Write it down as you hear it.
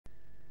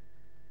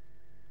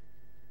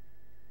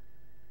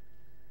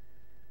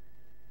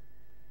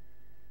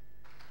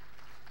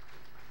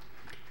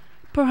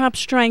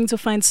Perhaps trying to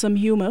find some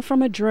humor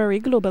from a dreary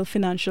global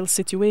financial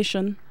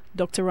situation,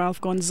 Dr.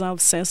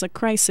 Gonsalves says a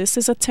crisis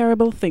is a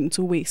terrible thing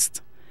to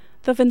waste.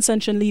 The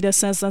Vincentian leader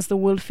says as the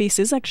world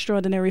faces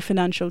extraordinary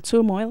financial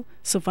turmoil,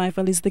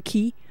 survival is the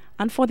key,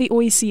 and for the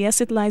OECS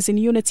it lies in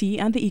unity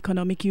and the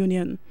economic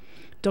union.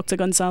 Dr.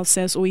 Gonsalves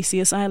says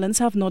OECS islands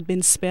have not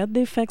been spared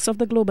the effects of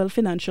the global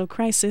financial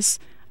crisis,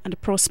 and the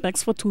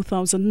prospects for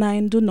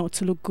 2009 do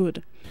not look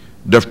good.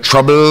 The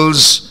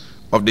troubles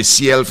of the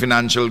CL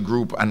Financial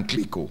Group and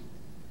CLICO,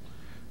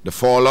 the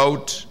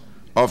fallout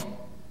of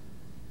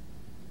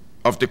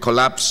the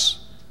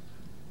collapse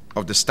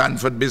of the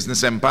Stanford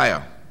business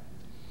empire,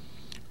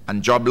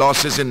 and job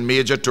losses in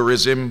major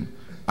tourism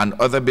and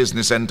other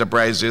business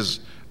enterprises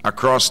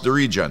across the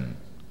region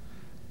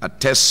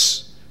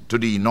attests to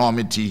the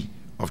enormity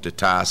of the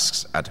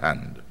tasks at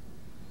hand.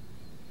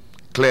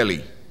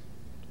 Clearly,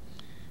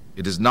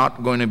 it is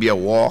not going to be a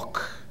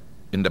walk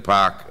in the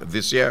park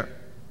this year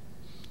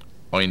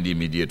or in the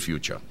immediate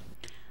future.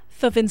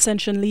 The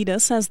Vincentian leader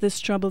says this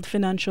troubled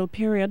financial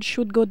period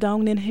should go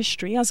down in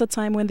history as a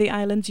time when the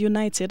islands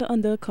united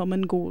under a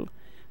common goal.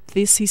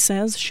 This, he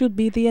says, should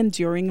be the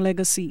enduring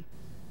legacy.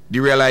 The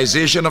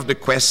realization of the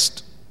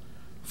quest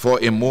for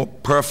a more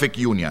perfect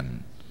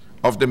union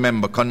of the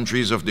member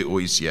countries of the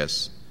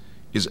OECS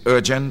is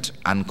urgent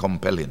and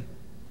compelling.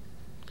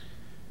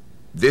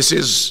 This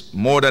is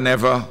more than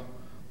ever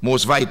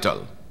most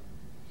vital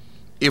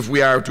if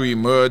we are to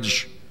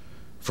emerge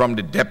from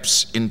the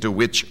depths into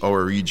which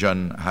our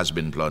region has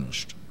been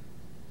plunged.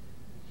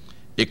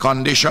 A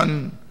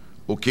condition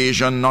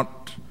occasioned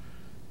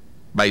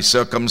by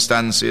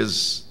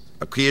circumstances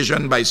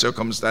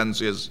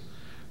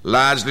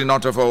largely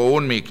not of our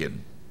own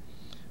making,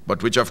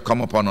 but which have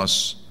come upon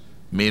us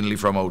mainly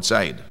from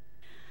outside.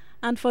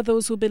 And for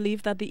those who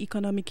believe that the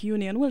economic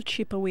union will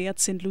chip away at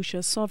St.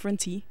 Lucia's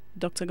sovereignty,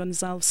 Dr.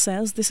 Gonsalves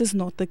says this is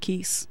not the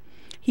case.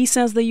 He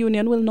says the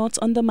union will not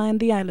undermine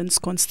the island's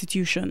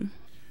constitution.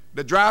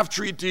 The draft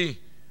treaty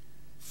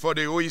for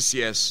the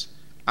OECS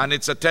and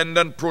its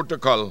attendant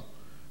protocol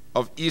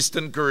of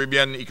Eastern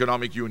Caribbean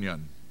Economic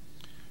Union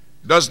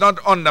does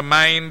not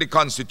undermine the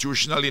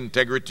constitutional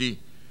integrity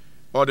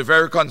or the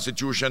very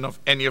constitution of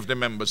any of the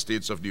member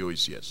states of the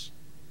OECS.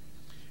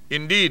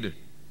 Indeed,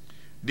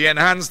 the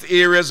enhanced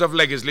areas of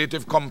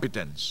legislative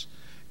competence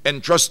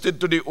entrusted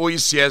to the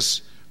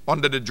OECS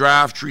under the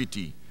draft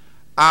treaty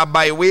are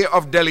by way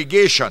of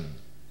delegation,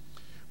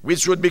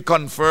 which would be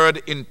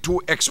conferred in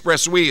two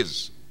express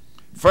ways.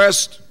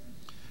 First,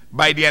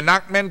 by the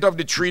enactment of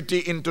the treaty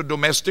into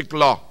domestic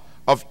law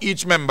of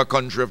each member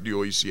country of the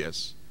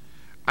OECS,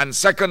 and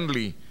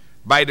secondly,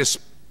 by the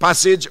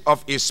passage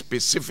of a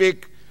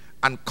specific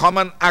and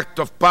common act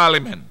of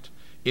parliament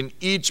in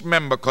each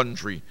member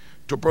country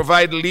to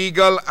provide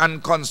legal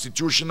and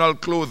constitutional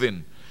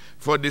clothing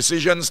for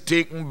decisions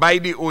taken by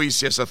the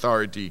OECS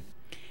authority.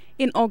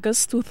 In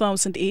August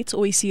 2008,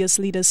 OECS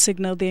leaders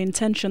signaled their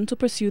intention to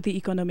pursue the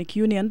economic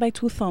union by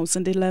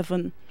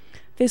 2011.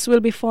 This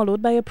will be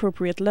followed by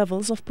appropriate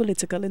levels of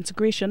political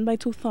integration by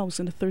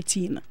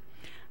 2013.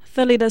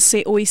 The leaders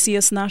say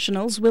OECS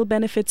nationals will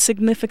benefit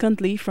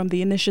significantly from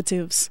the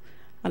initiatives.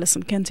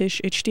 Alison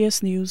Kentish,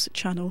 HTS News,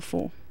 Channel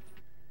 4.